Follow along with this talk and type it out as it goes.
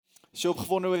Is jy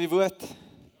opgewonde oor die woord?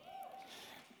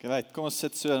 Great, kom ons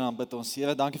sit so en dan bid ons.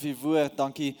 Here, dankie vir die woord,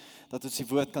 dankie dat ons die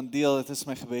woord kan deel. Dit is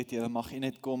my gebed, Here, mag U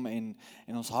net kom en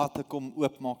ons harte kom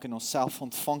oopmaak en onsself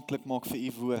ontvanklik maak vir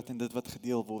U woord en dit wat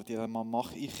gedeel word, Here, maar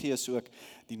mag U Gees ook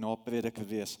die naprediker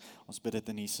wees. Ons bid dit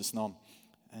in Jesus naam.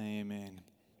 Amen.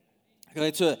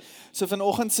 Great, so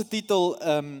vanoggend se titel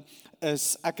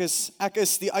is ek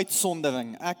is die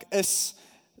uitsondering. Ek is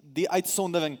die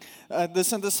uitsondering. Dis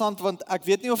interessant want ek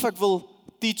weet nie of ek wil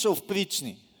teach of preach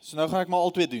nie. So nou gaan ek maar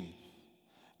albei doen.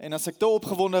 En as ek te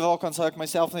opgewonde raak, dan sal ek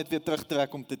myself net weer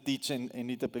terugtrek om te teach en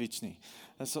nie te preach nie.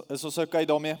 Is ons okay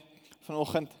daarmee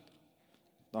vanoggend?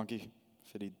 Dankie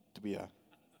vir die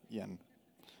 2-1.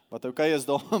 Wat okay is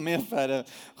daarmee verder,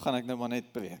 gaan ek nou maar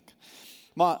net preek.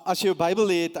 Maar as jy jou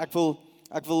Bybel het, ek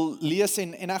wil lees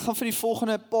en ek gaan vir die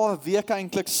volgende paar weke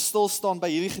eintlik stil staan by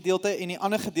hierdie gedeelte en die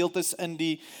ander gedeeltes in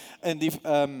die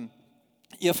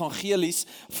evangelies.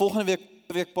 Volgende week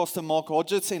preek Pastor Mark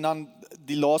Hodges en dan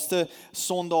die laaste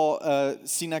Sondag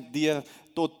sien ek deur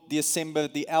tot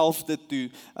Desember die 11de toe,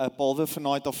 behalwe vir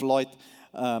Night of Light.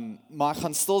 Maar ek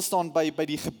gaan stil staan by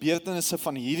die gebeurtenisse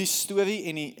van hierdie storie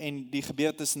en die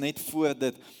gebeurtenis net voor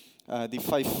dit, die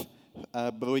 5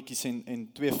 broodjies en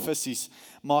 2 vissies,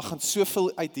 maar ek gaan soveel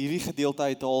uit hierdie gedeelte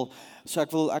uithaal, so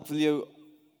ek wil jou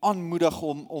aanmoedig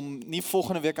om nie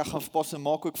volgende week, ek gaan pas en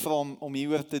maak ook vra om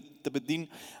hieroor te bedien,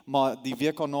 maar die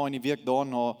week daarna en die week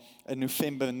daarna in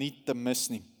November nie te mis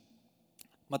nie.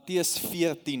 Matteus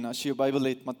 14, as jy jou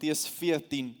Bybel het, Matteus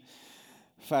 14,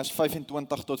 vers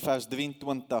 25 tot vers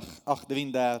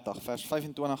 33, vers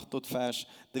 25 tot vers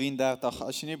 33,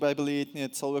 as jy nie Bybel het nie,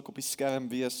 het sal ook op die skerm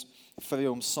wees vir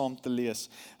jou om saam te lees.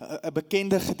 'n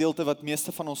bekende gedeelte wat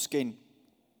meeste van ons ken.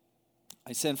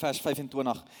 Hy sê in vers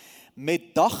 25,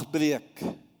 met dagbreek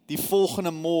die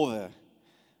volgende môre,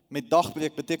 met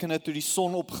dagbreek beteken dit toe die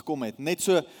son opgekom het, net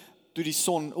so toe die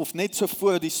son, of net so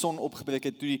voor die son opgebreek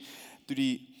het, toe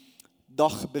die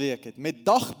dag gebreek het. Met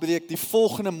dagbreek die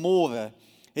volgende môre,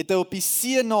 het hy op die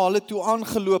see na hulle toe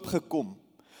aangeloop gekom.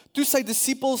 Toe sy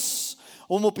disippels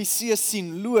hom op die see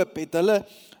sien loop, het hulle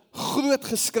groot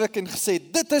geskrik en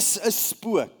gesê, dit is 'n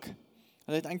spook.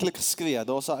 Hulle het eintlik geskree,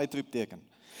 daar's 'n uitroepteken.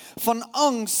 Van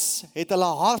angs het hulle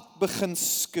hart begin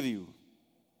skreeu.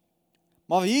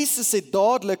 Maar Jesus het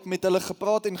dadelik met hulle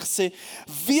gepraat en gesê,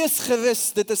 wees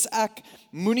gerus, dit is ek,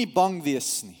 moenie bang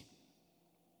wees nie.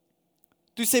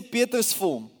 Toe sê Petrus vir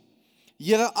hom,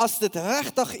 Here, as dit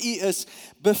regtig U is,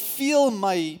 beveel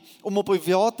my om op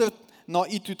die water na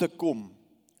U toe te kom.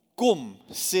 Kom,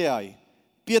 sê hy.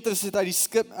 Petrus het uit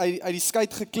die skei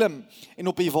geklim en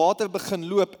op die water begin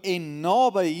loop en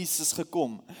naby Jesus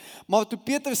gekom. Maar toe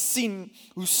Petrus sien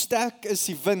hoe sterk is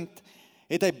die wind,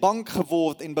 het hy bang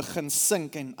geword en begin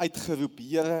sink en uitgeroep,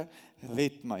 Here,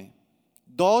 red my.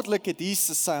 Dadelik het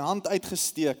Jesus sy hand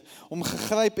uitgesteek, hom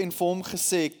gegryp en vir hom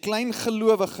gesê, klein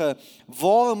gelowige,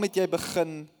 waarom het jy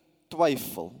begin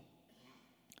twyfel?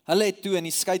 Hulle het toe in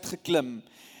die skei geklim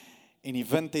en die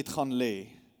wind het gaan lê.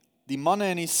 Die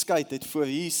manne in die skei het voor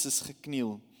Jesus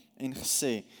gekniel en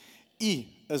gesê, U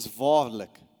is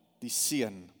waarlik die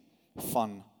seun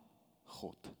van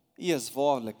God. U is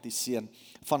waarlik die seun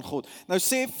van God. Nou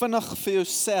sê vinnig vir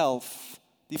jouself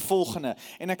die volgende,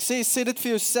 en ek sê dit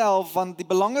vir jouself, want die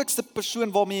belangrikste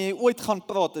persoon waarmee jy ooit gaan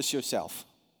praat is jouself.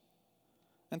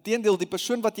 Inteendeel, die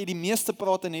persoon wat jy die meeste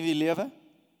praat in hierdie lewe,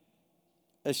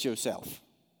 is jouself.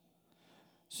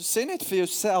 So sê net vir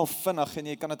jouself vinnig, en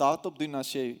jy kan dit hardop doen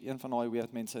as jy een van daai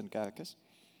weird mense in kerk is.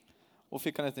 Of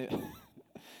jy kan dit nie.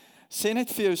 Sê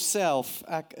net vir jouself,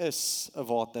 ek is 'n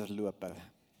waterloper.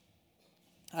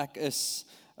 Ek is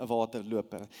 'n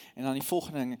waterloper. En dan die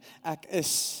volgende ding, ek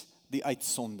is die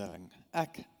uitsondering.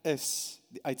 Ek is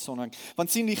die uitsondering. Want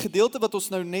sien, die gedeelte wat ons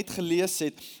nou net gelees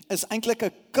het, is eintlik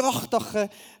 'n kragtige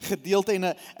gedeelte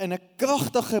en 'n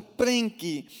kragtige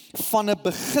prentjie van 'n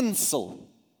beginsel.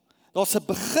 Daar's 'n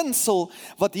beginsel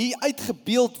wat hier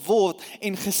uitgebeeld word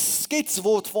en geskets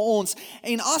word vir ons.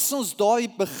 En as ons daai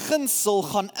beginsel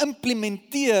gaan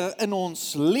implementeer in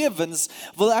ons lewens,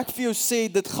 wil ek vir jou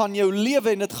sê, dit gaan jou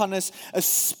lewe en dit gaan 'n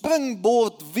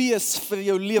springbord wees vir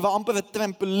jou lewe, amper 'n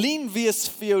trampolien wees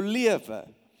vir jou lewe,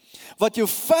 wat jou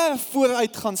ver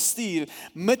vooruit gaan stuur,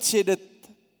 mits jy dit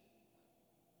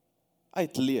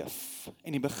uitleef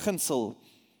en die beginsel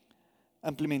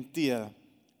implementeer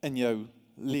in jou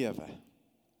lewe.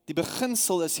 Die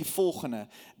beginsel is die volgende,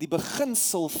 die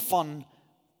beginsel van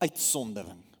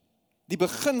uitsondering. Die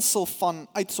beginsel van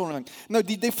uitsondering. Nou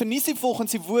die definisie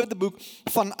volgens die Woordeboek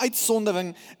van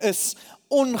uitsondering is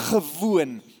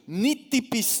ongewoon, nie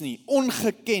tipies nie,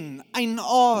 ongeken,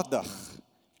 eienaardig,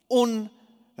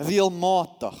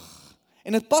 onreëlmatig.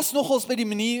 En dit pas nogals by die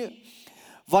manier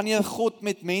wanneer God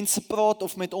met mense praat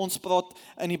of met ons praat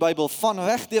in die Bybel, van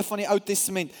regdeur van die Ou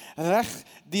Testament,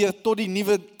 regdeur tot die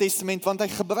Nuwe Testament, want hy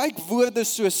gebruik woorde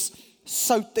soos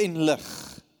sout en lig.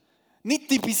 Nie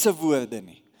tipiese woorde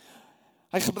nie.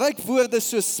 Hy gebruik woorde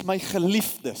soos my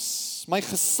geliefdes, my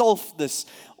gesalfdes,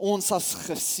 ons as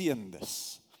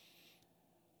geseëndes.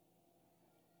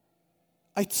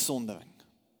 Uitsondering.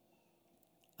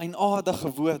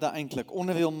 Eienaardige woorde eintlik,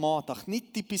 onreëlmatig, nie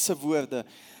tipiese woorde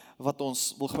wat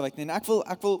ons wil gebruik nie. En ek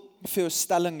wil vir jou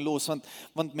stelling los,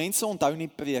 want mense onthou nie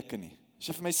preke nie. As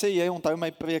jy vir my sê, jy onthou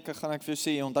my preke, gaan ek vir jou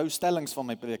sê, jy onthou stellings van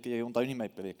my preke, jy onthou nie my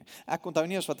preke. Ek onthou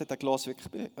nie eens wat het ek laasweek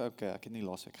gepreek. Okay, ek het nie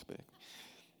laasweek gepreek.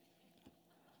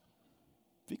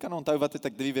 Wie kan onthou wat het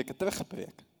ek 3 weke terug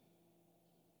gepreek?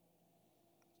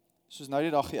 Soos nou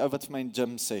die dag die ou wat vir my in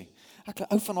gym sê, ek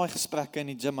hou van daai gesprekke in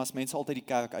die gym as mense altyd die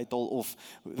kerk uithaal of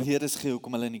redes gee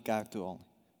hoekom hulle in die kerk toe haal.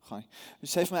 Hy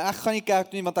sê vir my, ek gaan nie kerk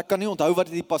toe nie, want ek kan nie onthou wat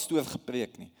het die pastoor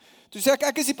gepreek nie. Toe sê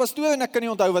ek is die pastoor en ek kan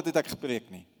nie onthou wat het ek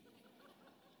gepreek nie.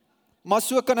 Maar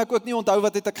so kan ek ook nie onthou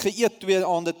wat het ek geëet 2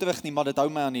 aande terug nie, maar dit hou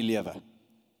my aan die lewe.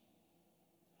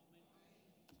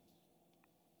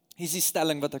 Hier is die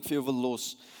stelling wat ek vir jou wil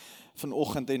los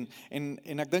vanoggend en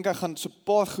ek dink ek gaan so 'n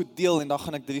paar goed deel en dan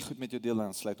gaan ek 3 goed met jou deel en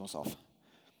dan sluit ons af.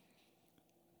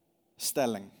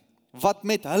 Stelling. Wat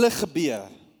met hulle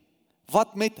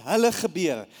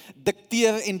gebeur,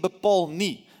 dikteer en bepaal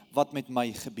nie wat met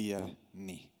my gebeur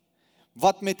nie.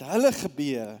 Wat met hulle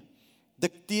gebeur,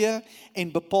 dikteer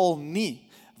en bepaal nie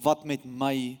wat met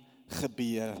my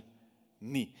gebeur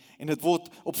nie. En dit word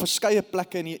op verskeie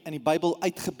plekke in die Bybel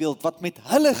uitgebeeld, wat met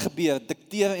hulle gebeur,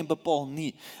 dikteer en bepaal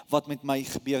nie wat met my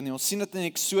gebeur nie. Ons sien dit in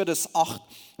Exodus 8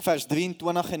 vers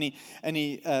 23 in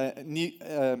die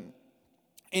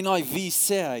NIV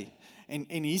sê hy,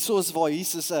 en hierso is waar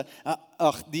Jesus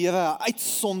die Here 'n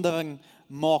uitsondering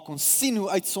maak. Ons sien hoe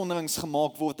uitsonderings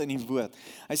gemaak word in die woord.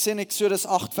 Hy sê in Exodus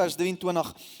 8 vers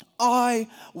 23, I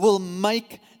will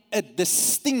make a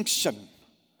distinction.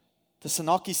 Tussen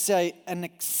hakies sê hy, an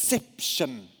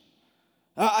exception.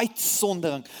 'n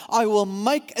Uitsondering. I will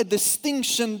make a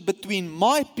distinction between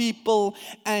my people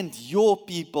and your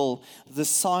people. The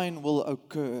sign will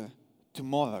occur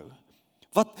tomorrow.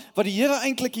 Wat die Here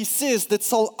eintlik hier sê is, dit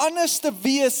sal anders te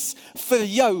wees vir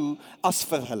jou as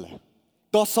vir hulle.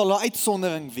 Daar sal 'n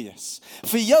uitsondering wees.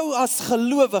 Vir jou as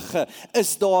gelowige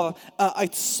is daar 'n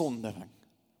uitsondering.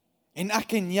 En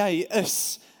ek en jy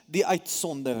is die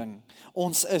uitsondering.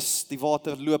 Ons is die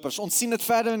waterlopers. Ons sien dit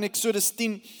verder in Exodus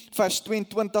 10 vers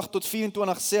 22 tot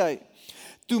 24 sê hy,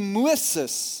 toe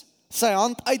Moses sy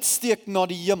hand uitsteek na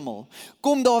die hemel,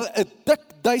 kom daar 'n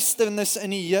dik duisternis in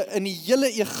die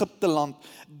hele Egipte land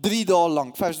 3 dae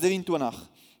lank, vers 23.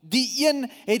 Die een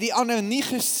het die ander nie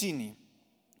gesien nie.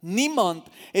 Niemand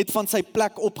het van sy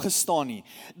plek opgestaan nie,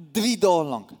 3 dae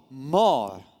lank.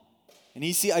 Maar, en hier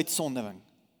is die uitsondering,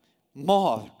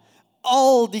 maar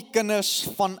al die kinders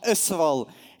van Israel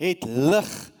het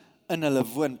lig in hulle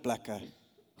woonplekke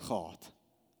gehad.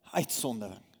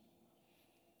 Uitsondering.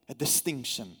 A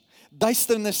distinction.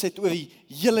 Duisternis het oor die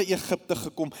hele Egipte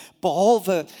gekom,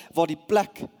 behalwe waar die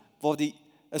plek waar die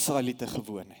Israeliete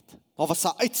gewoon het. Daar was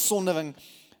 'n uitsondering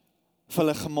vir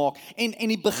hulle gemaak. En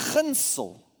die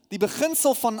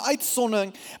beginsel van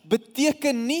uitsondering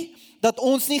beteken nie dat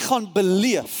ons nie gaan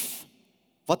beleef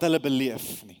wat hulle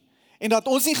beleef nie. En dat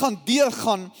ons nie gaan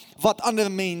deurgaan wat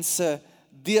ander mense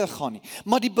deurgaan nie.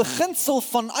 Maar die beginsel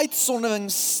van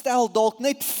uitsondering stel dalk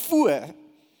net voor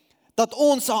dat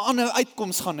ons 'n ander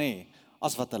uitkoms gaan hê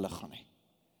as wat hulle gaan hê.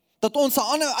 Dat ons 'n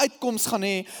ander uitkoms gaan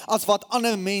hê as wat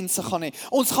ander mense gaan hê.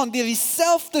 Ons gaan deur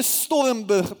dieselfde storm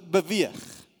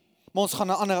beweeg, maar ons gaan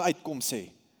 'n ander uitkoms hê.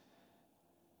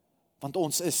 Want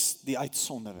ons is die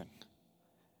uitsondering.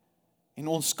 En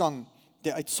ons kan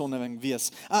die uitsondering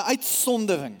wees. 'n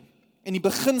Uitsondering en die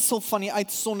beginsel van die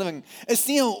uitsondering is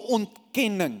nie 'n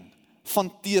ontkenning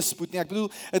van teëspoed nie. Ek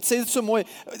bedoel, dit sê dit so mooi,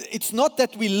 it's not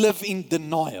that we live in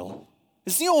denial.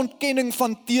 Dit is nie 'n ontkenning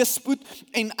van teëspoed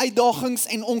en uitdagings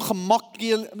en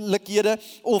ongemaklikhede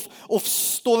of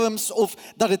storms of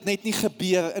dat dit net nie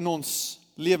gebeur in ons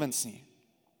lewens nie.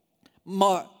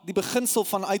 Maar die beginsel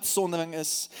van uitsondering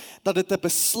is dat dit 'n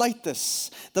besluit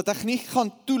is, dat ek nie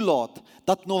gaan toelaat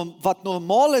dat wat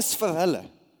normaal is vir hulle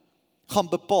gaan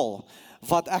bepaal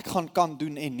wat ek kan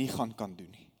doen en nie kan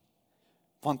doen nie.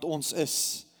 Want ons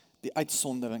is die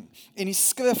uitsondering. En die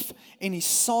skrif en die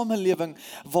samelewing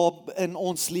waarin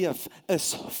ons leef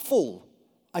is vol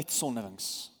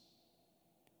uitsonderings.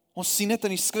 Ons sien dit in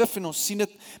die skrif en ons sien dit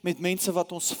met mense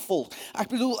wat ons volg. Ek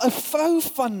bedoel, 'n vrou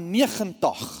van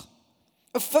 90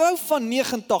 'n vrou van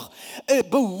 90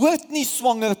 behoort nie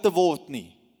swanger te word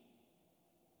nie.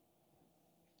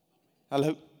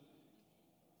 Hallo?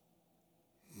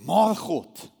 Maar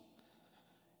God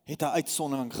het 'n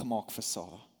uitsondering gemaak vir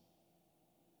Sarah.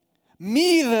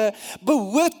 Mure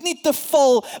behoort nie te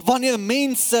val wanneer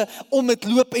mense om het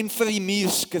loop en vir die muur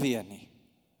skree nie.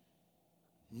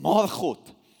 Maar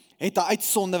God het 'n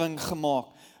uitsondering gemaak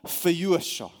vir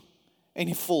Josua en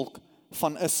die volk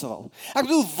van Israel. Ek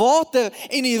bedoel, water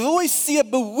en die Rooi See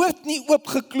behoort nie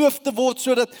oopgekloof te word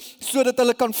sodat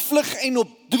hulle kan vlug en op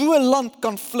droë land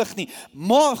kan vlug nie.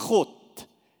 Maar God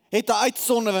het 'n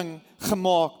uitsondering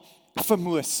gemaak vir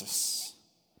Moses.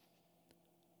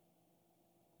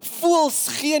 Voëls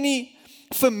gee nie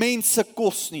vir mense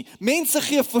kos nie. Mense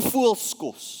gee vir voëls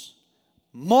kos.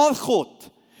 Maar God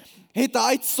het 'n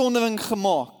uitsondering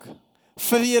gemaak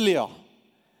vir Elia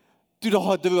toe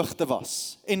daar droogte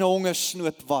was en 'n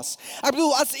hongersnood was. Ek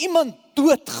bedoel, as iemand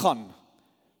doodgaan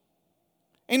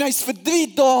en hy's vir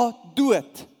 3 dae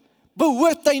dood,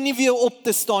 behoort hy nie weer op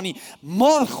te staan nie.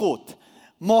 Maar God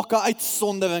maak 'n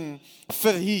uitsondering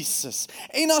vir Jesus.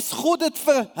 En as God dit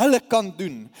vir hulle kan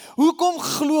doen, hoekom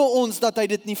glo ons dat hy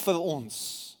dit nie vir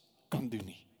ons kan doen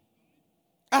nie?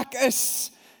 Ek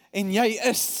is en jy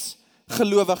is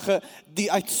gelowige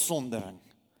die uitsondering.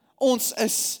 Ons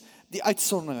is die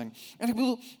uitsondering. En ek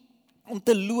bedoel, om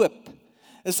te loop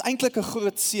is eintlik 'n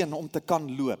groot seën om te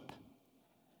kan loop.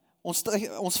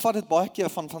 Ons vat dit baie keer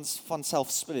van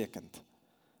selfsprekend.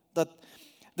 Dat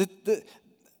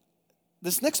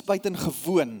dis niks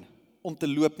buitengewoon om te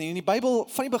loop nie. In die Bybel,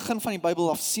 van die begin van die Bybel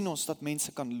af sien ons dat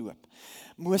mense kan loop.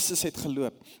 Moses het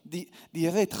geloop. Die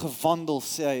Here het gewandel,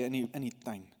 sê hy in die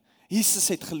tuin. Jesus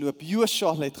het geloop,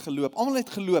 Josua het geloop, almal het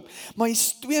geloop, maar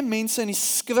hier's 2 mense in die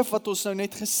skrif wat ons nou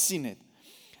net gesien het,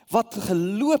 wat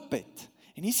geloop het,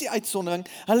 en hier is die uitsondering,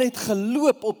 hulle het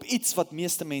geloop op iets wat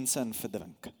meeste mense in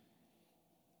verdrink. Dit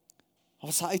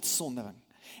was 'n uitsondering,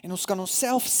 en ons kan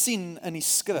onsself sien in die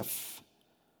skrif,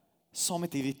 saam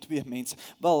met hierdie 2 mense.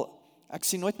 Wel, ek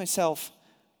sien nooit myself,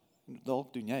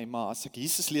 dalk doen jy, maar as ek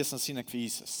Jesus lees, dan sien ek vir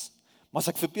Jesus. Maar as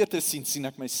ek vir Petrus sien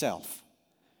ek myself.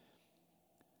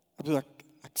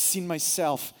 Ek sien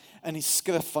myself in die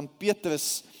skrif van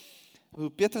Petrus.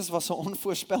 Petrus was 'n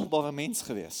onvoorspelbare mens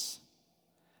gewees.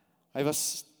 Hy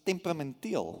was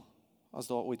temperamenteel, as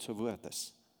daar ooit so 'n woord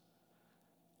is.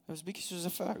 Hy was bietjie soos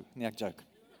 'n vrou. Nee, ek joke.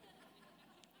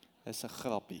 Dis 'n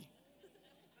grappie.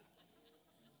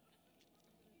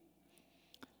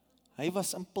 Hy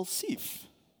was impulsief.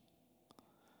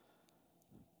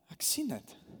 Ek sien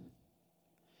dit.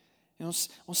 En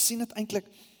ons sien dit eintlik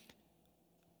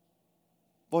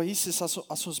waar Jesus,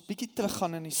 as ons bietjie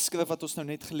teruggaan in die skrif wat ons nou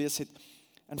net gelees het,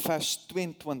 in vers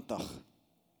 22.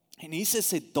 En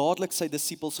Jesus het dadelik sy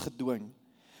disippels gedwing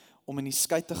om in die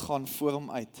skei te gaan voor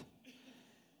hom uit.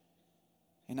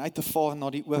 En uit te vaar na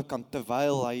die oorkant,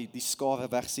 terwyl hy die skare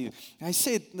wegstuur. Hy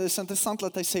sê, dit is interessant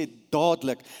dat hy sê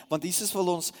dadelik, want Jesus wil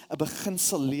ons 'n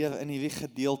beginsel leer in hierdie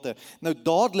gedeelte. Nou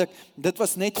dadelik, dit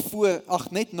was net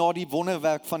net na die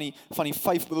wonderwerk van die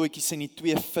 5 broodjies en die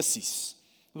 2 vissies.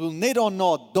 Net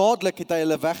daarna, dadelik het hy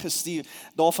hulle weggestuur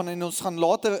daarvan, en ons gaan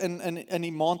later in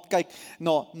die maand kyk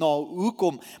na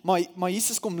hoekom, maar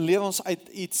Jesus kom leer ons uit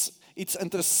iets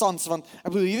interessants, want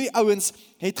ek bedoel, hierdie ouens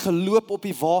het geloop op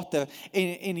die water,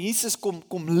 en Jesus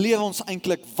kom leer ons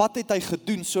eintlik, wat het hy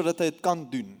gedoen, sodat hy dit kan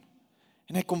doen,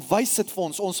 en hy kom wys dit vir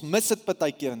ons mis dit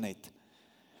partykeer net,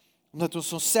 omdat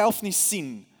ons onsself nie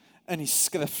sien in die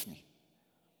skrif nie,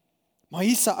 maar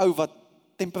hier's 'n ou wat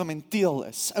temperamenteel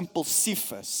is,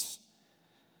 impulsief is,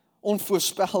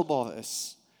 onvoorspelbaar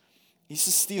is.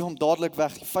 Jesus stuur hom dadelik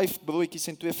weg, 5 broodjies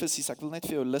en 2 vissies. Ek wil net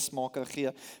vir jou lusmaker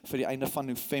gee vir die einde van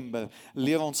November.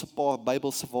 Leer ons 'n paar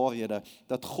Bybelse waarhede,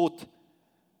 dat God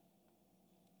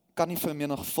kan nie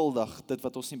vermenigvuldig dit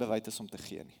wat ons nie bereid is om te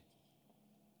gee nie.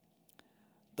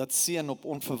 Dat seën op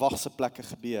onverwagse plekke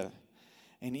gebeur,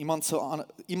 en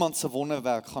iemand se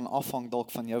wonderwerk gaan afhang dalk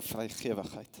van jou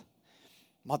vrygewigheid.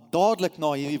 Maar dadelik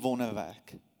na hierdie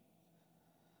wonderwerk,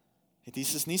 het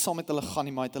Jesus nie saam met hulle gaan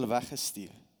nie, maar het hulle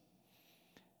weggestuur.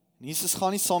 En Jesus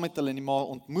gaan nie saam met hulle nie, maar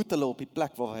ontmoet hulle op die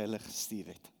plek waar hy hulle gestuur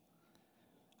het.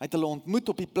 Hy het hulle ontmoet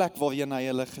op die plek waarheen hy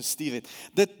hulle gestuur het.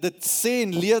 Dit sê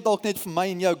en leer dalk net vir my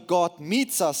en jou, God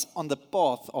meets us on the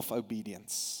path of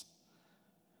obedience.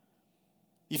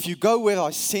 If you go where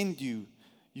I send you,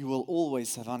 you will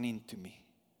always run into me.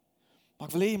 Maar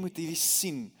ek wil hê jy moet hierdie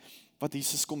sien, wat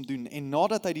Jesus kom doen, en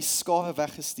nadat hy die skare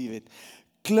weggestuur het,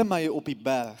 klim hy op die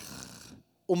berg,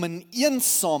 om in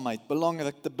eensaamheid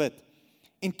belangrik te bid,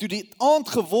 en toe dit aand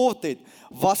geword het,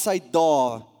 was hy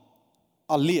daar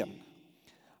alleen.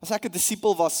 As ek 'n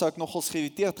disipel was, sou ek nogals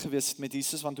geïrriteerd gewees het met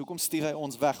Jesus, want hoekom stuur hy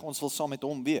ons weg? Ons wil saam met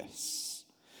hom wees.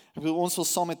 Ek bedoel, ons wil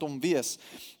saam met hom wees,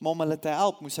 maar om hulle te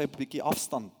help, moes hy 'n bietjie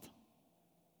afstand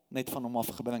net van hom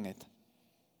afgebring het.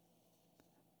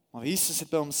 Maar Jesus het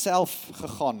by homself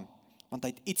gegaan, want hy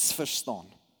het iets verstaan.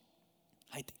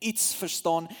 Hy het iets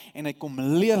verstaan en hy kom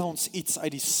leer ons iets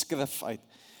uit die skrif uit.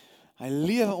 Hy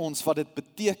leer ons wat dit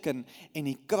beteken en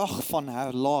die krag van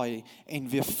herlaai en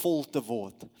weer vol te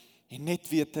word. En net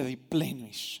weer te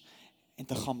replenish en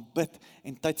te gaan bid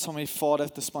en tyd saam met die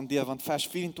Vader te spandeer, want vers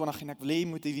 24 en ek wil hê jy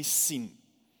moet hierdie sien.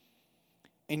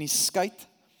 En die skei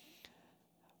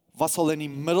was al in die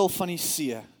middel van die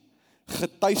see,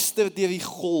 getuister deur die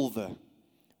golwe,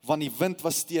 want die wind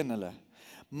was teen hulle.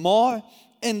 Maar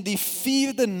in die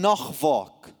 4de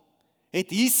nagwaak het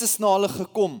Jesus na hulle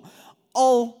gekom,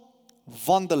 al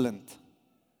wandelend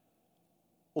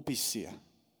op die see.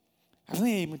 Ek wil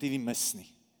nie jy moet hierdie mis nie.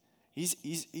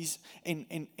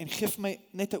 En geef my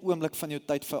net 'n oomblik van jou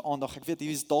tyd vir aandag. Ek weet,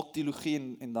 hier is dalk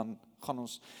teologie en dan gaan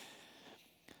ons.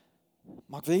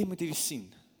 Maar ek wil jy moet hierdie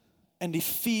sien. In die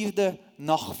 4de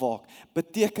nagwaak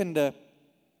betekende,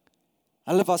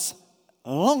 hulle was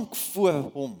lank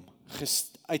voor hom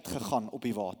uitgegaan op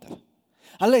die water.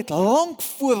 Hulle het lank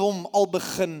voor hom al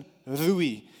begin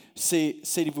roei,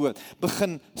 sê die woord.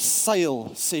 Begin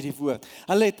seil, sê die woord.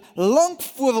 Hulle het lank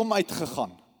voor hom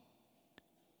uitgegaan.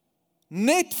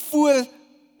 Net voor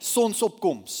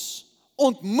sonsopkoms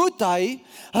ontmoet hy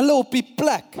hulle op die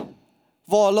plek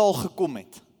waar hulle al gekom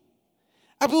het.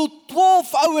 Ek bedoel,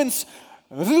 12 ouens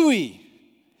roei,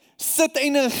 sit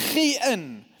energie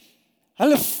in.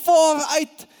 Hulle vaar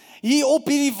uit hier op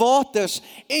hierdie waters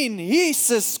en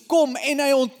Jesus kom en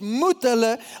hy ontmoet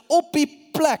hulle op die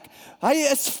plek. Hy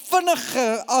is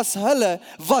vinniger as hulle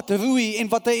wat roei en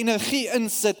wat 'n energie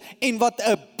insit en wat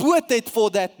 'n boot het for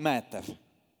that matter.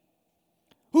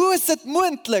 Hoe is dit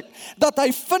moontlik dat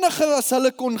hy vinniger as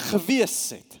hulle kon gewees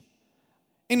het?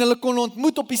 En hulle kon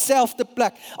ontmoet op dieselfde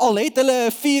plek, al het hulle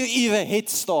 'n 4 ure head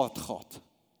start gehad.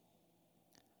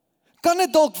 Kan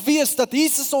dit dalk wees dat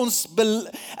Jesus ons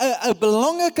 'n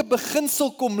belangrike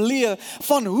beginsel kom leer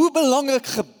van hoe belangrik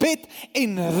gebed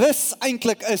en rus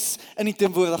eintlik is in die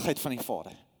teenwoordigheid van die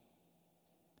Vader?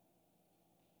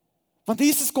 Want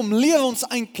Jesus kom leer ons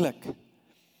eintlik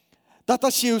dat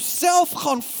as jy jouself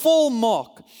gaan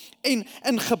volmaak en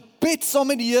in gebed saam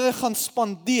met die Here gaan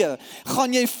spandeer,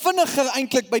 gaan jy vinniger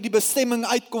eintlik by die bestemming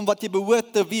uitkom wat jy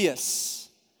behoort te wees.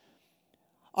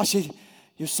 As jy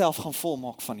jouself gaan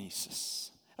volmaak van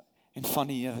Jesus en van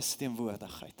die Here se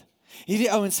teenwoordigheid.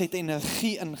 Hierdie ouens het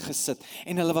energie ingesit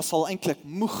en hulle was al eintlik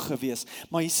moeg geweest,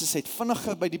 maar Jesus het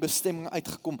vinniger by die bestemming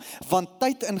uitgekom, want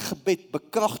tyd in gebed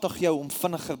bekragtig jou om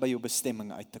vinniger by jou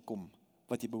bestemming uit te kom,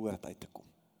 wat jy behoort uit te kom.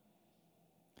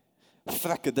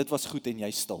 Vrekke, dit was goed en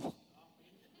jy stil.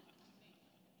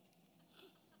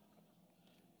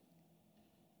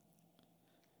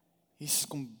 Jesus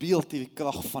kom beeld hierdie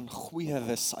krag van goeie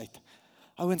rus uit.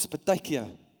 Ouens, partykeer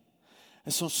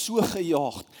is ons so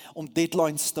gejaagd om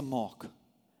deadlines te maak.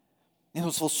 En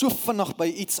ons wil so vinnig by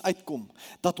iets uitkom,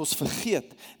 dat ons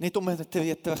vergeet, net om in 'n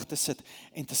tree terug te sit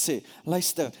en te sê,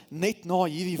 luister, net na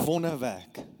hierdie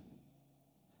wonderwerk,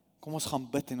 kom ons gaan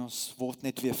bid en ons word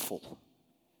net weer vol.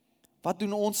 Wat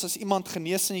doen ons as iemand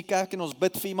genees in die kerk en ons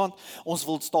bid vir iemand? Ons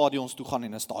wil stadions toe gaan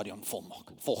en 'n stadion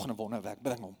volmaak. Volgende wonderwerk,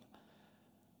 bring hom.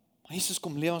 Maar Jesus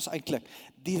kom leer ons eintlik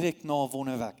direk na 'n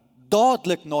wonderwerk.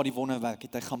 Dadelik na die wonderwerk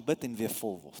het hy gaan bid en weer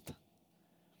vol word.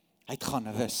 Hy het gaan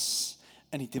rus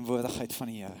in die teenwoordigheid van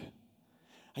die Here.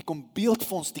 Hy kom beeld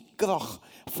vir ons die krag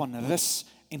van rus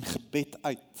en gebed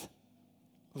uit.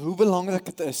 Hoe belangrik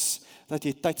dit is dat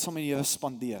jy tyd saam met die Here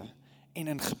spandeer en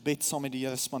in gebed saam met die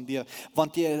Here spandeer,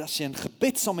 want as jy in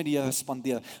gebed saam met die Here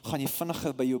spandeer, gaan jy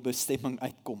vinniger by jou bestemming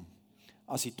uitkom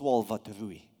as die 12 wat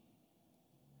roei,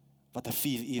 wat 'n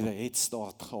 4 ure head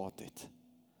start gehad het.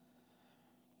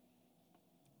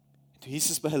 Toe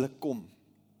Jesus by hulle kom,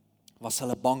 was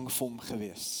hulle bang vir hom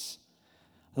gewees.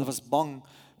 Hulle was bang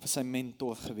vir sy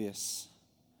mentor gewees.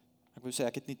 Ek wou sê,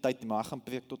 ek het nie tyd nie, maar ek gaan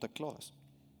preek tot ek klaar is.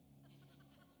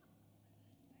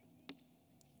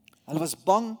 Hulle was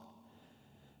bang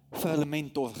vir hulle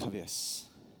mentor gewees.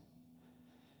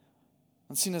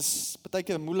 Want sien, is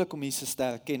partykeer moeilik om Jesus te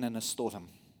herken in 'n storm.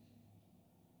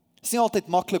 Het is nie altyd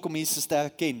maklik om Jesus te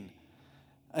herken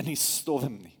in die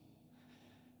storm nie.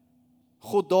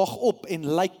 God daag op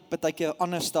en lyk partykeer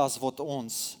anders as wat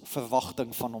ons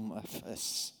verwagting van hom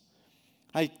is.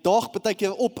 Hy daag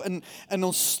partykeer op in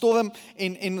ons storm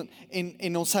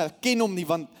en ons herken hom nie,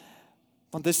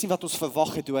 want dis nie wat ons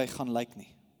verwag het hoe hy gaan lyk nie.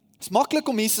 Dit is maklik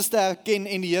om Jesus te herken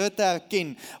en die Here te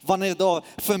herken wanneer daar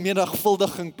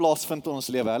vermenigvuldiging plaasvind in ons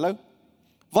lewe. Hallo?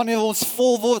 Wanneer ons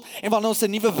vol word en wanneer ons 'n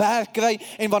nuwe werk kry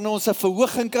en wanneer ons 'n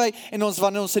verhoging kry en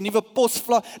wanneer ons 'n nuwe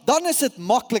posvla, dan is dit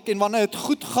maklik en wanneer dit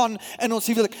goed gaan in ons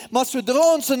huwelik. Maar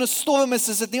sodra ons in 'n storm is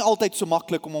dit nie altyd so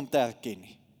maklik om hom te herken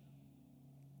nie.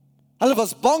 Hulle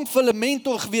was bang vir hulle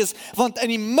mentor gewees, want in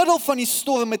die middel van die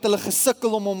storm het hulle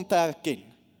gesukkel om hom te herken.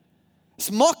 Het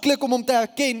is maklik om hom te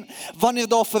herken wanneer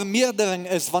daar vermeerdering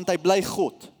is, want hy bly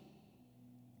God.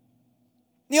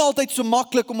 Nie altyd so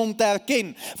maklik om hom te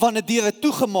herken wanneer deure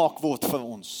toegemaak word vir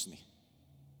ons nie.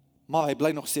 Maar hy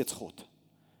bly nog steeds God.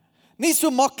 Nie so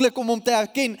maklik om hom te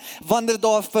herken wanneer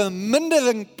daar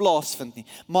vermindering plaasvind nie,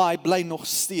 maar hy bly nog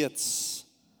steeds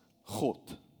God.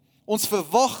 Ons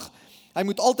verwag, hy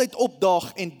moet altyd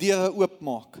opdaag en deure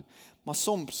oopmaak, maar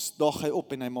soms daag hy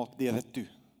op en hy maak deure toe.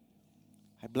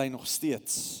 Hy bly nog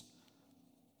steeds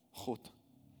God.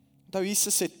 Nou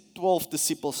Jesus het 12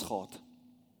 disippels gehad.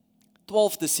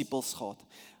 12 disippels gehad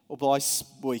op daai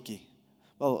bootjie.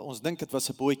 Wel, ons dink dit was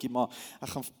 'n bootjie, maar ek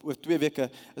gaan oor 2 weke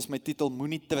is my titel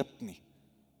Moenie trip nie.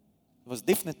 Dit was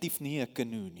definitief nie 'n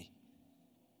kanoe nie.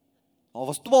 Daar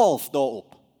was 12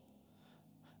 daarop.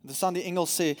 Dis dan die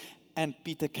Engels sê, and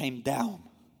Peter came down.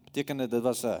 Beteken dit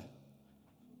was 'n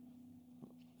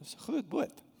groot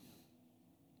boot.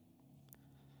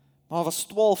 Maar was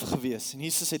 12 gewees, en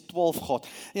Jesus het 12 gehad.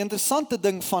 Die interessante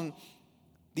ding van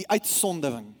die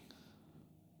uitsondering,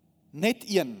 net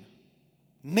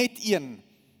een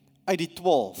uit die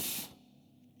 12,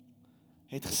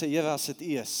 het gesê, Here, as dit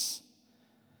U is,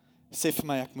 sê vir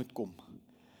my ek moet kom.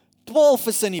 12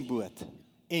 is in die boot,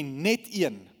 en net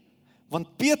een,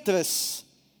 want Petrus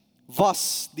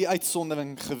was die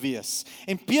uitsondering gewees,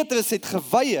 en Petrus het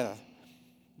geweier,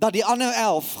 dat die ander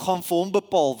 11 gaan vir hom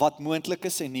bepaal wat moontlik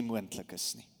is en nie moontlik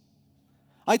is nie.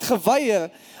 Hy het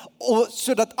geweier,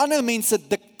 sodat ander mense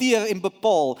dikteer en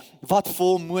bepaal wat vir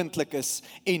hom moontlik is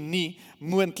en nie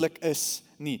moontlik is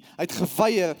nie. Hy het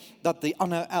geweier dat die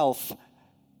ander 11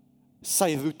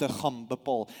 sy roete gaan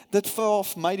bepaal. Dit vra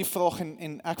vir my die vraag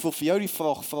en ek wil vir jou die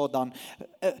vraag vra dan,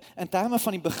 in terme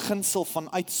van die beginsel van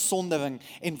uitsondering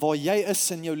en waar jy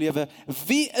is in jou lewe,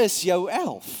 wie is jou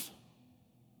 11?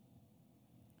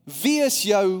 Wie is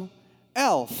jou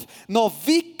 11? Na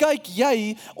wie kyk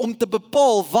jy om te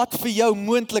bepaal wat vir jou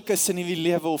moontlik is in die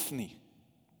lewe of nie?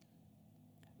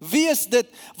 Wie is dit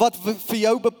wat vir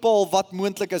jou bepaal wat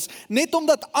moontlik is? Net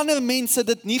omdat ander mense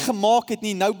dit nie gemaak het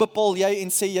nie, nou bepaal jy en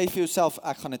sê jy vir jouself,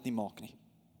 ek gaan dit nie maak nie.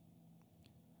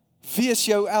 Wie is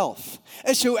jou 11?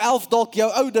 Is jou 11 dalk jou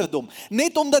ouderdom?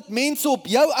 Net omdat mense op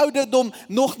jou ouderdom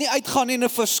nog nie uitgaan en 'n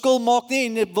verskil maak nie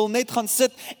en wil net gaan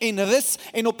sit en rus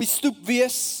en op die stoep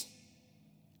wees,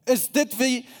 is dit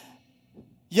wie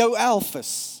jou 11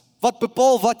 is? Wat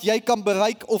bepaal wat jy kan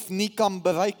bereik of nie kan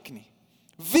bereik nie?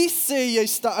 Wie sê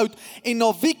jy's te oud en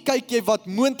na wie kyk jy wat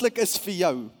moontlik is vir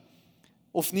jou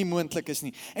of nie moontlik is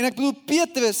nie? En ek bedoel,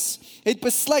 Petrus het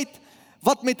besluit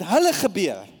wat met hulle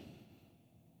gebeur,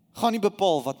 gaan nie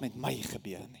bepaal wat met my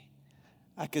gebeur nie.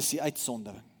 Ek is die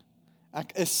uitsondering.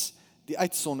 Ek is die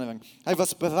uitsondering. Hy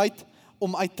was bereid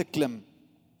om uit te klim.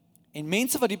 En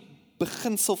mense wat die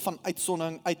beginsel van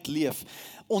uitsondering uitleef,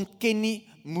 ontken nie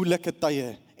moeilike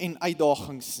tye en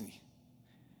uitdagings nie.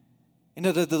 En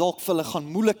dat dit dalk vir hulle gaan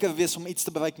moeiliker wees om iets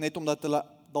te bereik, net omdat hulle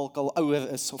dalk al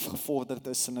ouer is of gevorderd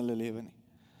is in hulle lewe nie.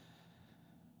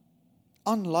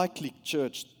 Unlikely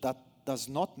church, that does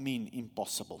not mean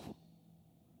impossible.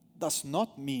 Does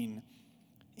not mean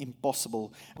impossible.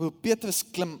 Petrus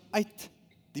klim uit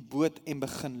die boot en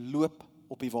begin loop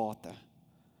op die water.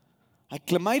 Hy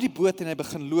klim uit die boot en hy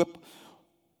begin loop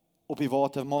op die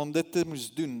water, maar om dit te moes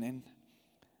doen, en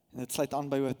dit sluit aan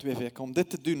by oor 2 weke, om dit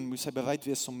te doen, moes hy bereid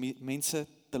wees om mense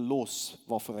te los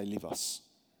waarvoor hy lief was.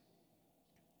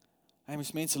 Hy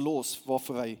moes mense los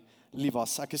waarvoor hy lief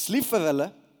was. Ek is lief vir hulle,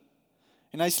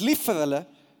 en hy is lief vir hulle,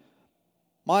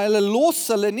 maar hulle los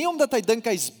hulle nie omdat hy dink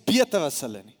hy is beter as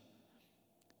hulle nie.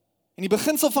 En die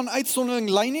beginsel van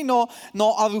uitsondering lei nie na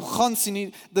arrogansie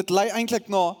nie, dit lei eintlik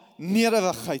na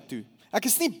nederigheid toe. Ek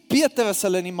is nie beter as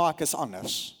hulle nie, maar ek is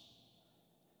anders.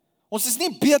 Ons is nie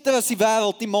beter as die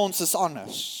wêreld nie, maar ons is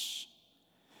anders.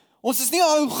 Ons is nie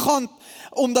arrogant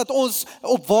omdat ons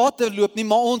op water loop nie,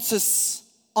 maar ons is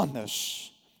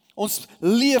anders. Ons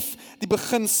leef die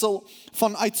beginsel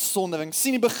van uitsondering.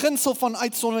 Sien, die beginsel van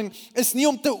uitsondering is nie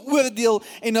om te oordeel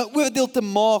en 'n oordeel te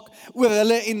maak oor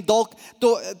hulle en dalk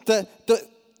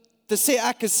te sê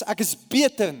ek is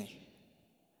beter nie.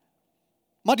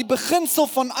 Maar die beginsel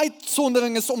van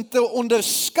uitsondering is om te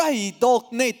onderskei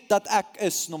dalk net dat ek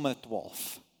is nommer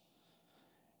 12.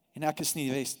 En ek is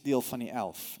nie deel van die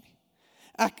 11 nie.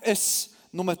 ek is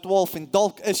nommer 12 en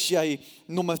dalk is jy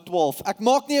nommer 12. Ek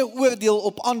maak nie 'n oordeel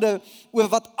op ander oor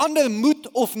wat ander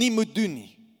moet of nie moet doen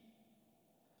nie.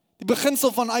 Die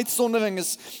beginsel van uitsondering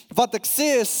is, wat ek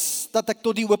sê is, dat ek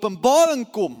tot die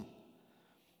openbaring kom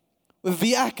oor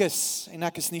wie ek is, en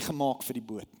ek is nie gemaak vir die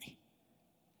boot nie.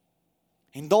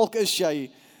 En dalk is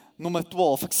jy nommer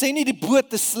 12. Ek sê nie die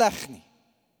boot is sleg nie,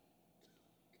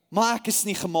 maar ek is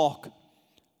nie gemaak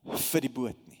vir die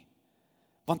boot nie,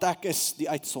 want ek is die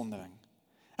uitsondering.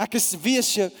 Ek is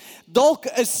wees, dalk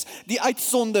is die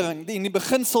uitsondering, die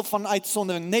beginsel van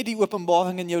uitsondering, net die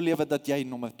openbaring in jou lewe dat jy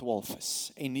nommer 12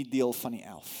 is, en nie deel van die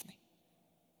 11 nie.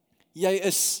 Jy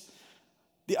is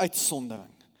die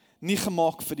uitsondering, nie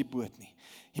gemaak vir die boot nie.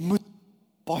 Jy moet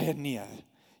baie neer.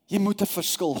 Jy moet 'n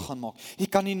verskil gaan maak. Jy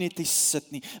kan nie net hier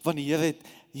sit nie, want die Here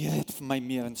het vir my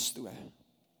meer in store.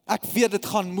 Ek weet dit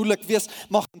gaan moeilik wees,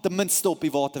 maar gaan ten minste op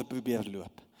die water probeer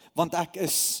loop. Want ek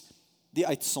is die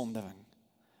uitsondering.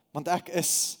 Want ek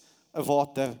is 'n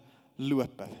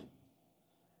waterloper.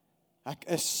 Ek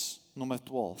is nommer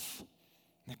 12.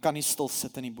 Ek kan nie stil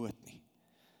sit in die boot nie.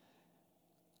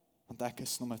 Want ek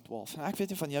is nommer 12. En ek weet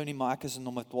nie van jou nie, maar ek is 'n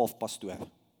nommer 12 pastoor.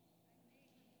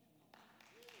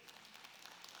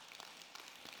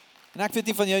 En ek weet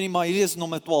nie van jou nie, maar hierdie is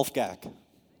nommer 12 kerk.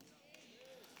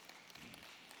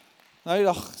 Nou die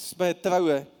dag by 'n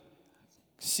troue, ek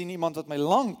sien iemand wat my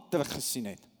lank terug gesien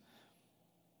het.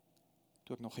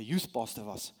 Toe ek nog 'n youth pastor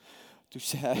was, toe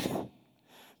sê hy,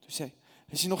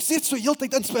 is jy nog steeds so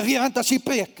heeltyd inspirerend as jy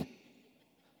preek?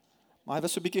 Maar hy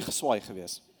was so 'n bietjie geswaai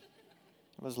geweest.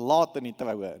 Hy was laat in die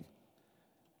troue.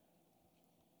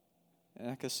 En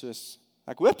ek is soos,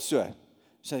 ek hoop so.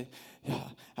 Sê,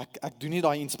 ja, ek doen nie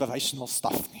daai inspirational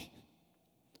stuff nie.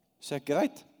 Sê ek,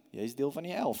 great, jy is deel van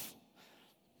die 11.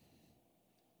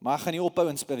 Maar ek gaan nie ophou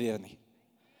inspireer nie.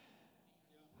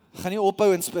 Ek gaan nie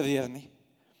ophou inspireer nie.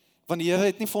 Want die Here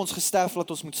het nie vir ons gesterf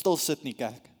dat ons moet stil sit nie,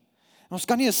 kerk. En ons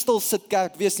kan nie 'n stil sit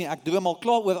kerk wees nie. Ek droom al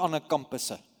klaar oor ander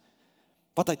kampusse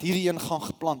wat uit hierdie een gaan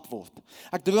geplant word.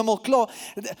 Ek droom al klaar.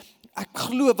 Ek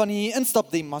glo wanneer jy instap,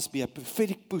 there must be a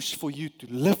prophetic push for you to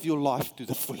live your life to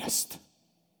the fullest.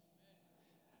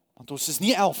 Want ons is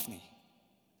nie 11 nie.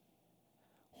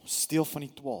 Ons is deel van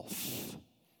die 12.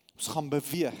 Ons gaan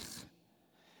beweeg.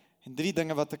 En 3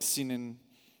 dinge wat ek sien, en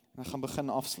ek gaan begin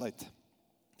afsluit.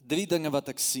 3 dinge wat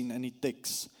ek sien in die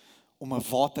teks, om 'n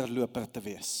waterloper te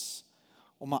wees,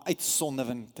 om 'n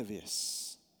uitsondering te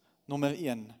wees. Nommer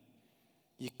 1,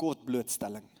 jy kort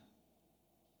blootstelling.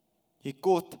 Jy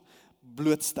kort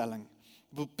blootstelling.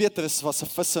 Petrus was 'n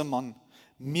visserman,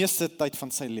 meeste tyd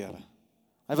van sy lewe.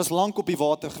 Hy was lank op die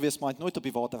water gewees, maar hy het nooit op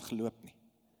die water geloop nie.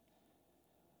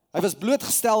 Hy was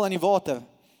blootgestel aan die water,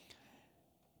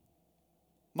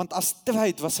 want as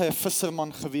tryd was hy 'n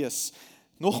visserman gewees.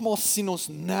 Nogmaals sien ons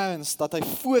nêrens dat hy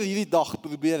voor hierdie dag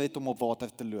probeer het om op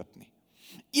water te loop nie.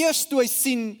 Eers toe hy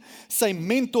sien sy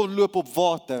mentor loop op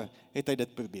water, het hy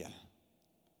dit probeer.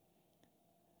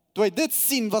 Toe hy dit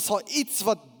sien, was daar iets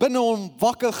wat binne hom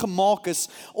wakker gemaak is,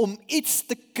 om iets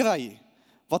te kry,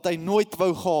 wat hy nooit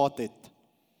wou gehad het,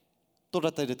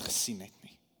 totdat hy dit gesien het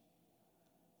nie.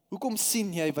 Hoekom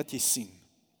sien jy wat jy sien?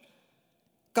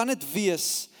 Kan dit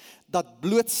wees dat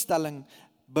blootstelling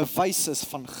bewys is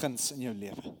van guns in jou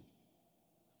lewe?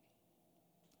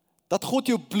 Dat God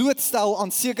jou blootstel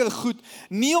aan sekere goed,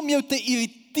 nie om jou te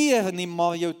irriteer nie,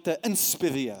 maar jou te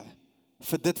inspireer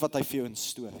vir dit wat hy vir jou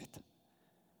instoor het.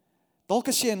 Dalk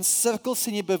as jy in sirkels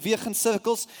en jy beweeg in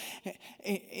sirkels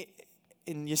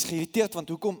en jy's geïrriteerd, want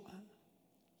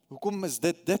hoekom is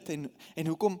dit en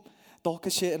hoekom, dalk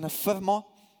as jy in 'n firma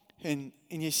en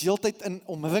jy's heeltyd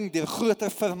omring deur groter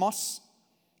firmas,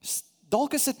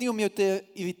 dalk is dit nie om jou te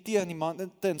irriteer nie, maar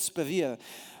te inspireer,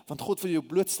 want God wil jou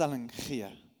blootstelling gee,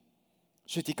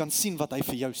 sodat jy kan sien wat hy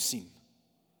vir jou sien,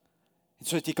 en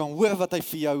sodat jy kan hoor wat hy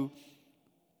vir jou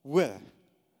hoor.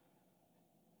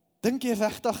 Dink jy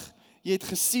regtig, jy het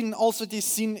gesien alles wat jy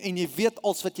sien, en jy weet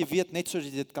alles wat jy weet, net sodat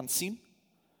jy dit kan sien?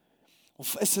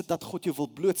 Of is dit dat God jou wil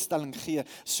blootstelling gee,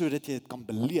 sodat jy dit kan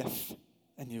beleef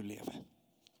in jou lewe?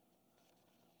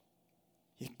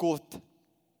 Jy kort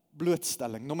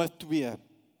blootstelling. Nommer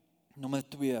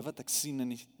 2, wat ek sien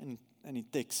in die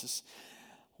teks is,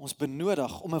 ons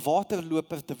benodig om 'n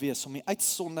waterloper te wees, om die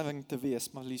uitsondering te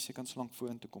wees. Marlies, jy kan so lank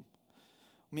vorentoe kom.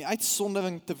 Om die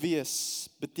uitsondering te wees,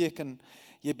 beteken,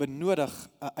 jy benodig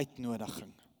 'n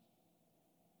uitnodiging.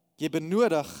 Jy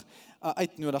benodig 'n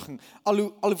uitnodiging.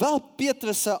 Alhoewel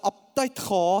Petrus 'n aptyt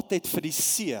gehad het vir die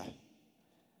see,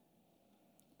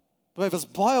 hy was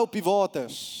baie op die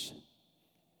waters,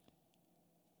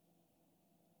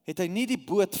 het hy nie die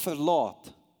boot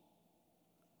verlaat,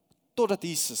 totdat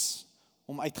Jesus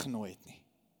hom uitgenooi het nie.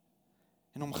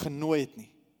 en hom genooi het nie.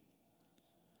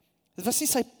 Dit was nie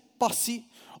sy passie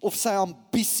of sy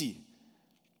ambisie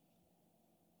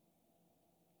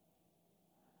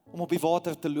om op die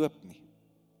water te loop nie.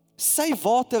 Sy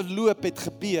waterloop het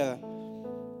gebeur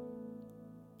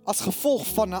as gevolg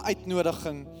van 'n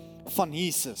uitnodiging van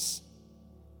Jesus.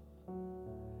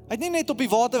 Hy het nie net op die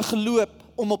water geloop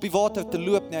om op die water te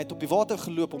loop nie, hy het op die water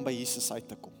geloop om by Jesus uit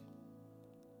te kom.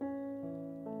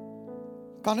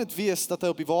 Kan dit wees dat hy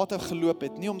op die water geloop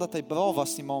het, nie omdat hy braaf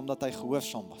was nie, maar omdat hy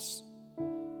gehoorsaam was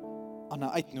aan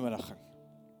 'n uitnodiging.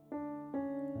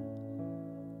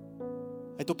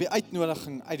 Hy het op die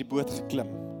uitnodiging uit die boot geklim,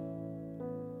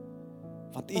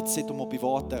 want iets het hom op die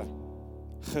water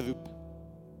geroep.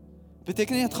 Dit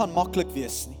beteken nie, het gaan maklik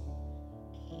wees nie.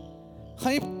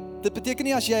 Dit beteken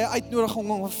nie as jy 'n uitnodiging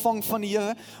ontvang van die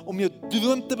Here om jou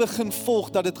droom te begin volg,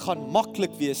 dat dit gaan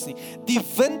maklik wees nie. Die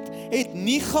wind het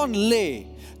nie gaan lê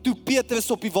toe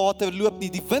Petrus op die water loop nie.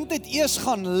 Die wind het eers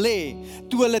gaan lê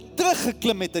toe hulle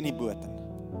teruggeklim het in die boot.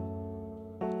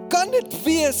 Kan dit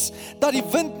wees dat die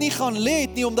wind nie gaan lê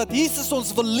het nie, omdat Jesus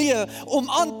ons wil leer om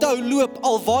aan te hou loop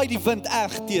al waai die wind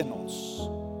erg teen ons?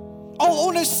 Al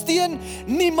ondersteun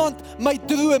niemand my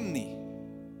droom nie.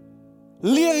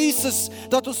 Leer Jesus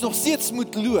dat ons nog steeds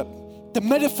moet loop te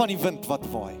midde van die wind wat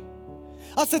waai.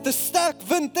 As dit 'n sterk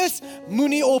wind is,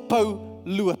 moenie ophou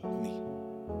loop nie.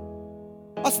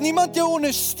 As niemand jou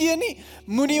ondersteun nie,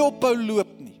 moenie ophou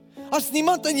loop nie. As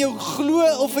niemand in jou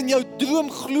glo of in jou droom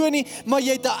glo nie, maar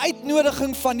jy het 'n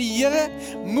uitnodiging van die Here,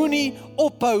 moenie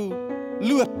ophou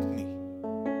loop nie.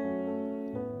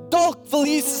 Dalk wil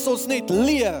Jesus ons net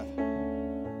leer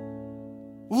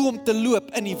hoe om te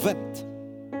loop in die wind,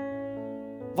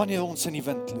 wanneer ons in die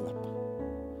wind loop.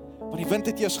 Want die wind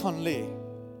het eers gaan lê,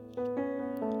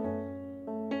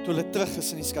 toe hulle terug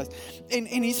is in die skei.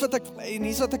 En hier's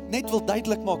wat ek net wil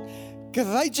duidelik maak.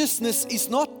 Courageousness is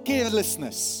not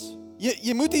carelessness.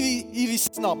 Jy moet hierdie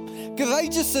snap.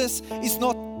 Courageousness is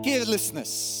not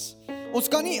carelessness. Ons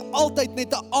kan nie altyd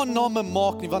net 'n aanname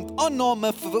maak nie, want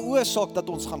aanname veroorsaak dat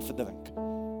ons gaan verdrink.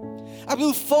 Ek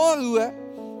bedoel, Farao,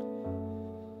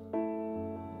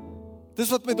 dis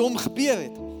wat met hom gebeur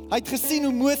het. Hy het gesien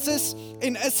hoe Moses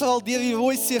en Israel deur die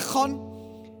Rooi See gaan,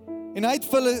 en hy het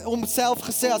vir hulle homself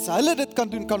gesê, as hulle dit kan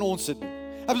doen, kan ons dit doen.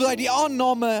 Ek bedoel, hy het die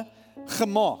aanname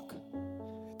gemaak.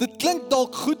 Dit klink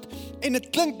dalk goed, en dit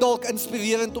klink dalk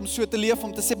inspirerend om so te leef,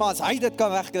 om te sê, maar as hy dit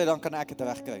kan regkry, dan kan ek dit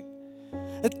regkry.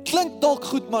 Dit klink dalk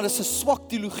goed, maar dit is 'n swak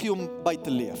teologie om by te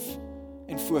leef,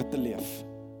 en voor te leef.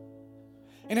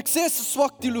 En ek sê, dit is 'n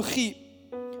swak teologie,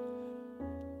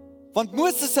 want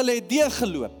Moses, hulle het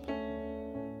deurgeloop,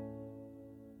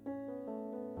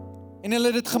 en hulle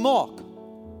het dit gemaak.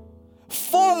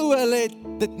 Farao, hulle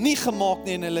het dit nie gemaak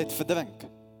nie, en hulle het verdrink.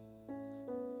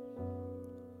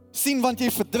 Sien, want jy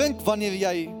verdrink wanneer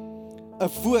jy 'n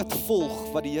woord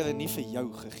volg wat die Here nie vir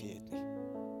jou gegee het nie.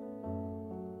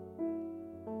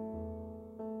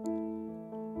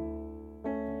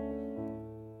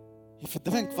 Jy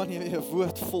verdrink wanneer jy 'n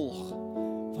woord volg,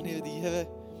 wanneer die Here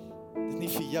dit nie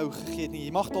vir jou gegee het nie.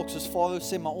 Jy mag dalk soos Farao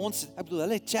sê, maar ek bedoel,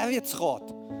 hulle het chariots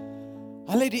gehad.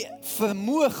 Hulle het die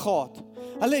vermoë gehad.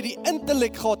 Hulle het die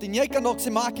intellek gehad, en jy kan dalk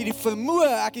sê, maar ek het die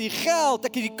vermoë, ek het die geld,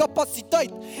 ek het die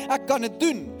kapasiteit, ek kan dit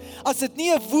doen. As dit nie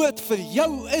 'n woord vir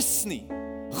jou is nie,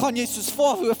 gaan jy soos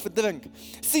Farao verdrink.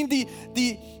 Sien, die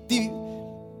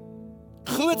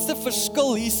grootste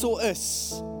verskil hierso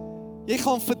is, jy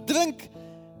gaan verdrink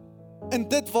in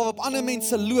dit waarop ander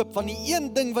mense loop, want die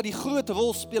een ding wat die groot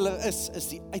rolspeler is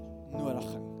die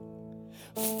uitnodiging.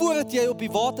 Voordat jy op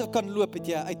die water kan loop, het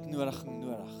jy 'n uitnodiging nodig.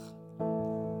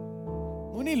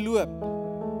 Moenie loop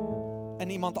in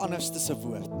iemand anders se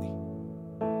woord nie.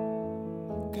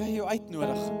 Kry jou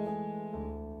uitnodiging.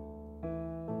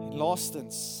 En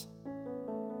laastens,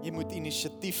 jy moet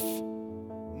inisiatief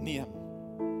neem.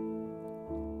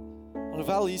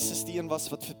 Alhoewel Jesus die een was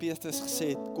wat vir Petrus gesê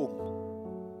het, kom,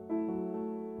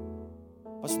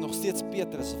 was nog steeds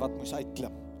Petrus wat moes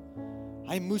uitklim.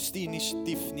 Hy moes die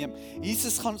inisiatief neem.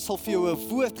 Jesus sal vir jou 'n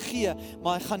woord gee,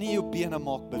 maar hy gaan nie jou bene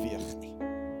maak beweeg nie.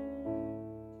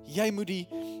 Jy moet die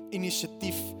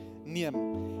inisiatief neem.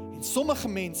 En sommige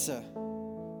mense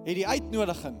het die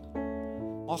uitnodiging,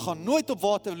 maar gaan nooit op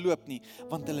water loop nie,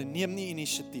 want hulle neem nie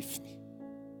inisiatief nie.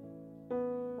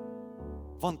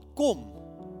 Want kom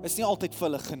is nie altyd vir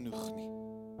hulle genoeg nie.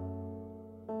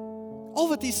 Al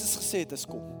wat Jesus gesê het is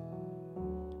kom.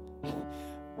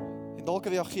 En dalk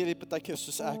reageer jy partykeer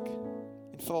soos ek,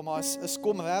 en vra maar, is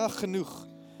kom regtig genoeg?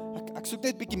 Ek soek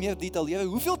net bietjie meer detail. Here,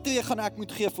 hoeveel tree gaan ek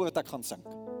moet gee voordat ek gaan sink?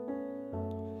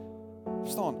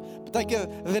 Verstaan? Partykeer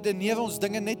redeneer ons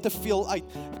dinge net te veel uit.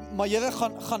 Maar Here,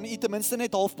 gaan U ten minste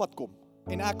net halfpad kom.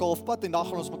 en ek halfpad, en dan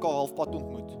gaan ons mekaar halfpad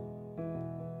ontmoet,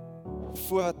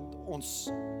 voordat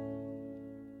ons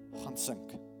gaan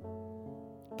sink.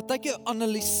 Partykeer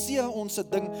analiseer ons 'n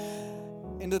ding,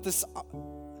 en dit is,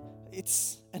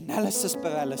 it's analysis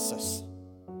paralysis.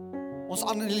 Ons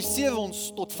analiseer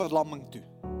ons tot verlamming toe.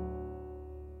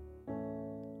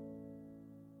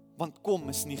 Want kom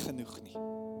is nie genoeg nie.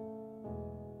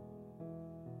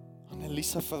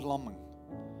 Analise verlamming.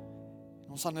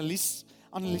 En ons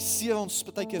analiseer ons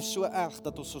partykeer so erg,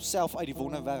 dat ons osself uit die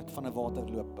wonderwerk van 'n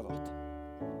waterloop praat.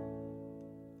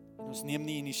 En ons neem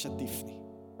nie inisiatief nie.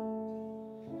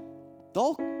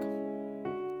 Dalk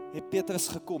het Petrus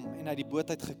gekom en uit die boot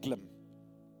uit geklim,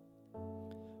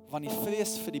 want die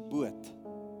vrees vir die boot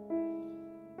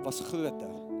was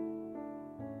groter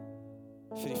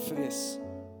vir die vrees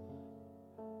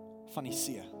van die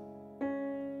see.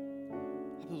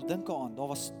 Ek bedoel, dink aan, daar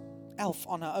was 11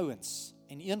 ander ouens,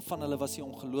 en een van hulle was die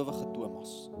ongelowige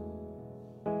Thomas.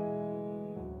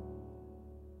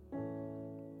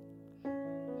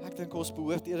 Ek dink ons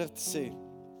behoort eerder te sê,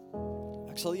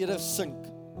 ek sal eerder sink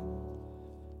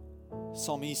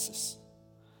saam Jesus,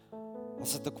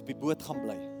 as dat ek op die boot gaan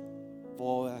bly,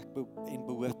 waar ek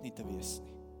behoort nie te wees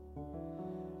nie.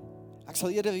 Ek sal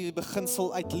eerder hierdie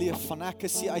beginsel uitleef van ek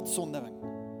is die uitsondering.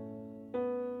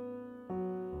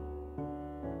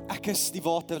 Ek is die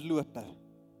waterloper,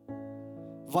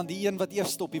 want die een wat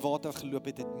eerst op die water geloop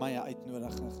het, het my 'n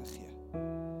uitnodiging gegee,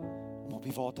 om op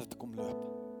die water te kom loop,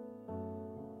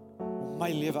 om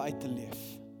my lewe uit te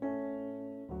leef.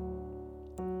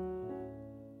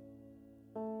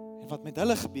 En wat met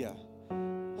hulle gebeur,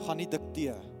 gaan nie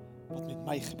dikteer wat met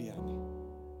my gebeur nie.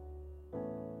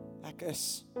 Ek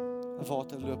is 'n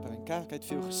waterloper, en kerk het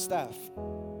vir jou gesterf.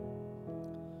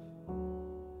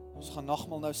 Ons gaan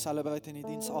nagmaal nou celebrate en die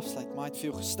diens afsluit, maar hy het vir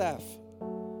jou gesterf,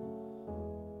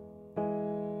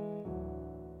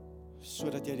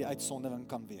 sodat jy die uitsondering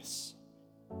kan wees.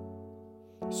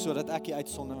 Sodat ek die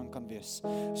uitsondering kan wees.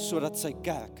 Sodat sy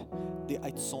kerk die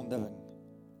uitsondering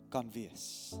kan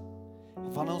wees.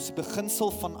 En wanneer ons die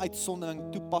beginsel van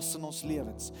uitsondering toepas in ons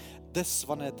lewens, dis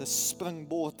wanneer dit 'n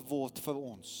springbord word vir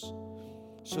ons,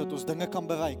 sodat ons dinge kan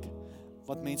bereik,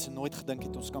 wat mense nooit gedink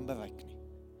het ons kan bereik nie.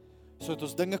 Sodat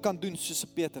ons dinge kan doen soos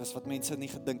Petrus, wat mense nie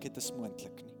gedink het is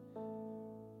moontlik nie.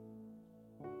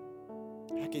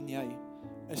 Ek en jy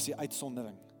is die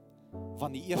uitsondering,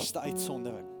 want die eerste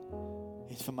uitsondering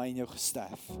het vir my en jou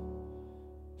gesterf,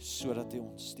 sodat hy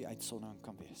ons die uitsondering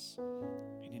kan wees.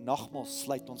 En die nagmaal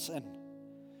sluit ons in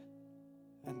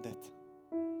dit,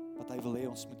 wat hy wil hê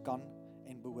ons moet kan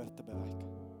en behoort te bereik,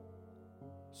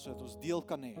 sodat ons deel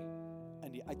kan hê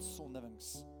in die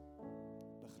uitsonderings